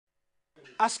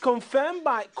As confirmed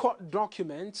by court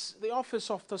documents, the Office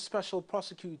of the Special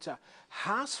Prosecutor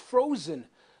has frozen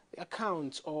the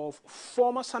account of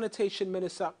former Sanitation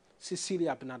Minister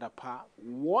Cecilia Dapaah.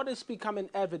 What is becoming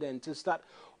evident is that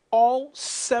all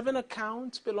 7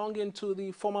 accounts belonging to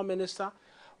the former minister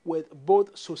with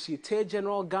both Societe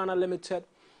Generale Ghana Limited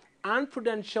and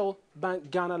Prudential Bank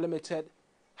Ghana Limited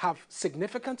have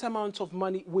significant amounts of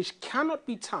money which cannot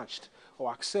be touched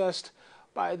or accessed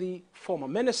by the former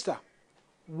minister.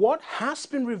 What has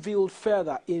been revealed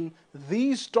further in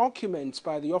these documents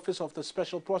by the Office of the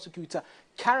Special Prosecutor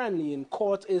currently in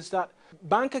court is that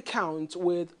bank accounts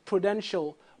with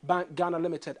Prudential Bank Ghana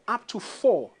Limited, up to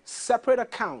 4 separate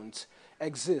accounts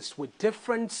exist with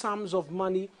different sums of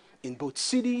money in both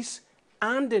cedis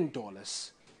and in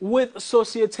dollars. With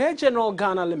Societe Generale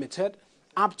Ghana Limited,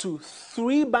 up to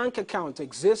 3 bank accounts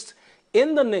exist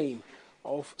in the name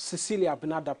of Cecilia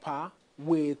Dapaah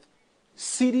with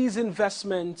cedis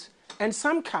investment and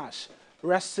some cash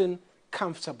resting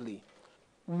comfortably.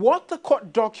 What the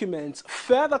court documents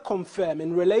further confirm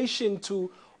in relation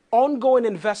to ongoing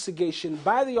investigation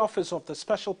by the Office of the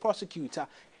Special Prosecutor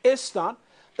is that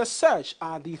the search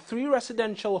at the 3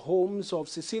 residential homes of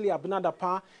Cecilia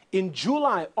Dapaah in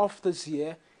July of this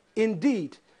year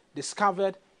indeed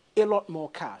discovered a lot more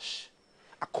cash.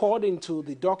 According to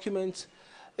the documents,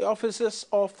 the officers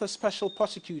of the Special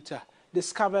Prosecutor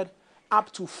discovered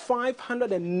up to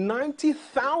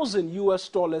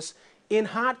 $590,000 in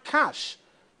hard cash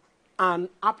and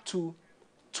up to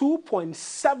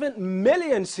 2.7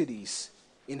 million cedis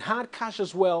in hard cash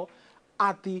as well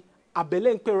at the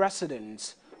Abelemkpe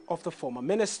residence of the former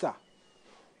minister.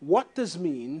 What this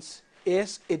means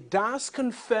is it does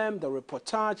confirm the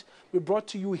reportage we brought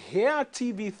to you here at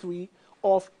TV3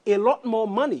 of a lot more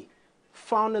money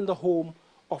found in the home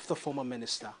of the former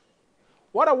minister.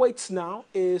 What awaits now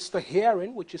is the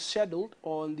hearing, which is scheduled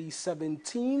on the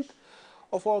 17th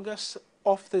of August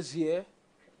of this year,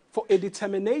 for a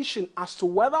determination as to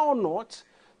whether or not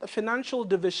the Financial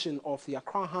Division of the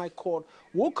Accra High Court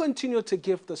will continue to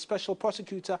give the Special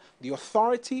Prosecutor the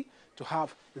authority to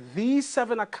have these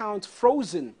 7 accounts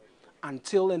frozen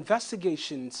until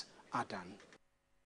investigations are done.